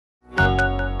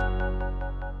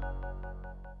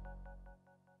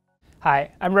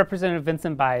Hi, I'm Representative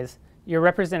Vincent Buys, your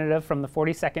representative from the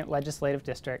 42nd Legislative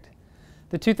District.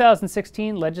 The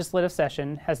 2016 legislative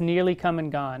session has nearly come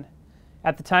and gone.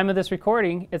 At the time of this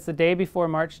recording, it's the day before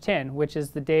March 10, which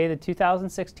is the day the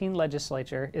 2016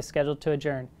 legislature is scheduled to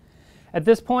adjourn. At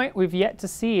this point, we've yet to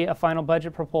see a final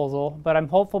budget proposal, but I'm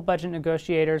hopeful budget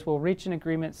negotiators will reach an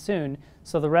agreement soon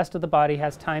so the rest of the body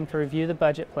has time to review the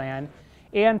budget plan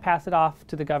and pass it off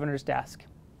to the governor's desk.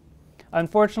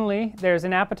 Unfortunately, there is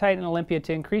an appetite in Olympia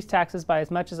to increase taxes by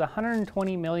as much as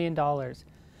 $120 million.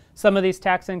 Some of these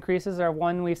tax increases are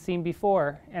one we've seen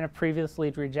before and have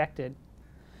previously rejected.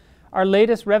 Our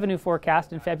latest revenue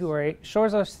forecast in February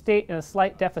shows our state in a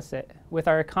slight deficit, with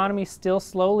our economy still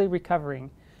slowly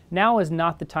recovering. Now is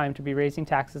not the time to be raising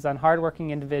taxes on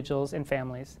hardworking individuals and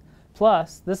families.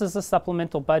 Plus, this is a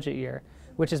supplemental budget year,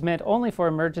 which is meant only for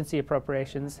emergency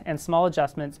appropriations and small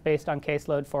adjustments based on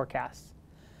caseload forecasts.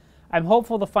 I'm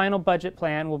hopeful the final budget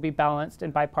plan will be balanced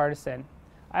and bipartisan.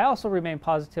 I also remain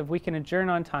positive we can adjourn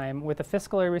on time with a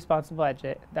fiscally responsible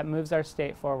budget that moves our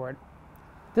state forward.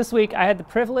 This week, I had the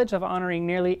privilege of honoring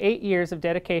nearly 8 years of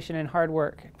dedication and hard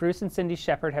work Bruce and Cindy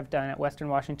Shepard have done at Western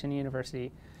Washington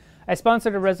University. I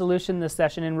sponsored a resolution this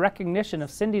session in recognition of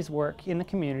Cindy's work in the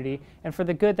community and for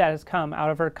the good that has come out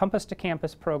of her Compass to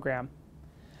Campus program.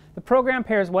 The program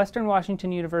pairs Western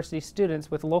Washington University students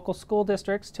with local school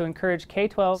districts to encourage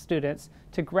K-12 students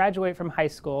to graduate from high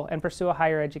school and pursue a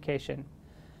higher education.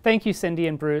 Thank you, Cindy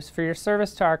and Bruce, for your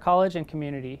service to our college and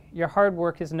community. Your hard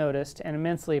work is noticed and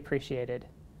immensely appreciated.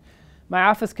 My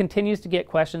office continues to get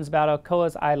questions about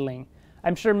Alcoa's idling.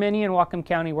 I'm sure many in Whatcom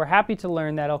County were happy to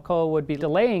learn that Alcoa would be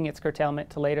delaying its curtailment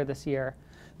to later this year.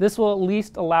 This will at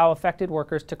least allow affected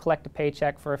workers to collect a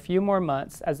paycheck for a few more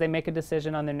months as they make a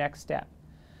decision on their next step.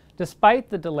 Despite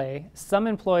the delay, some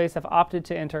employees have opted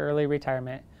to enter early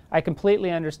retirement. I completely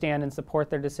understand and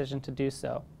support their decision to do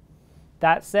so.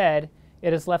 That said,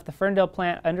 it has left the Ferndale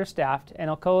plant understaffed, and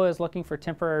Alcoa is looking for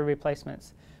temporary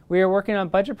replacements. We are working on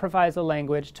budget proviso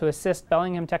language to assist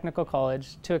Bellingham Technical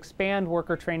College to expand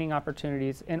worker training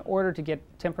opportunities in order to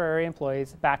get temporary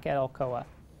employees back at Alcoa.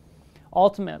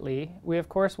 Ultimately, we of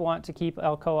course want to keep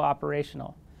Alcoa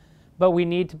operational, but we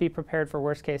need to be prepared for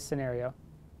worst-case scenario.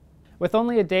 With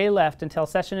only a day left until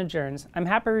session adjourns, I'm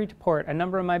happy to report a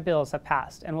number of my bills have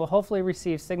passed and will hopefully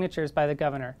receive signatures by the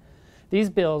governor. These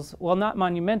bills, while not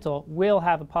monumental, will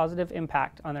have a positive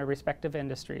impact on their respective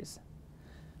industries.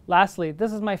 Lastly,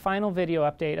 this is my final video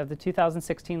update of the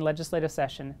 2016 legislative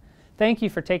session. Thank you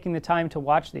for taking the time to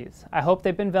watch these. I hope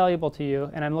they've been valuable to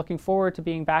you, and I'm looking forward to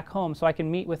being back home so I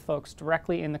can meet with folks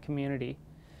directly in the community.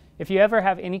 If you ever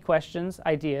have any questions,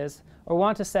 ideas, or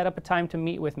want to set up a time to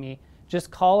meet with me, just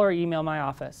call or email my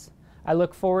office. I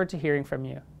look forward to hearing from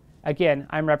you. Again,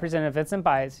 I'm Representative Vincent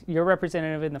Buys, your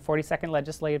representative in the 42nd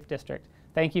Legislative District.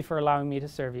 Thank you for allowing me to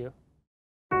serve you.